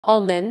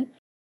Olmen.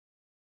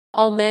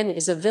 Olmen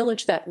is a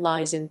village that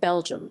lies in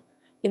Belgium,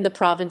 in the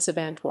province of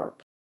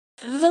Antwerp.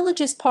 The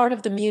village is part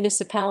of the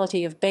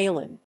municipality of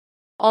Balen.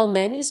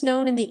 Olmen is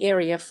known in the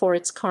area for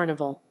its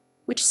carnival,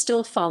 which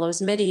still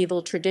follows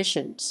medieval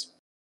traditions.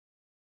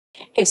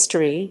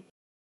 History.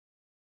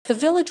 The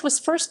village was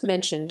first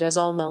mentioned as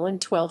Olmen in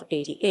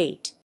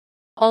 1288.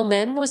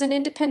 Olmen was an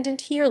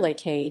independent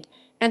heerlijkheid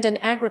and an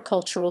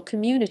agricultural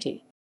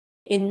community.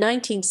 In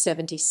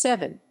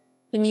 1977,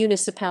 the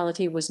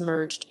municipality was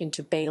merged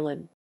into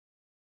Balen.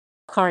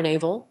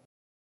 Carnival.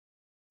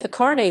 The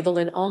Carnival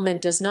in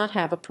Olmen does not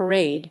have a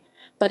parade,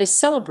 but is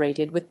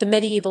celebrated with the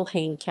medieval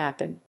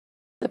heenkappen.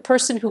 The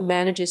person who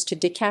manages to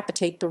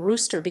decapitate the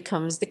rooster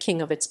becomes the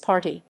king of its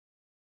party.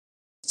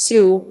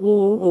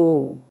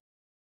 Zoo.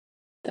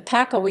 The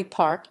Pacoey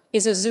Park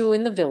is a zoo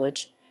in the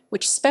village,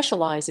 which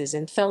specializes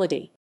in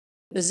felidae.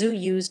 The zoo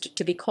used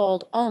to be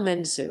called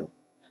Olmen Zoo,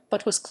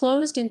 but was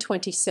closed in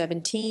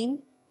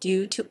 2017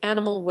 due to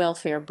animal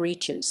welfare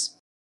breaches.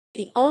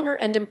 The owner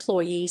and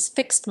employees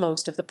fixed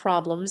most of the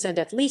problems and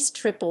at least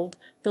tripled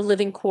the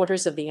living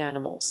quarters of the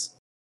animals.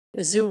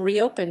 The zoo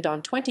reopened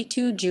on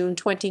 22 June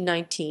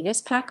 2019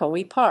 as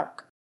Pacoey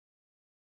Park.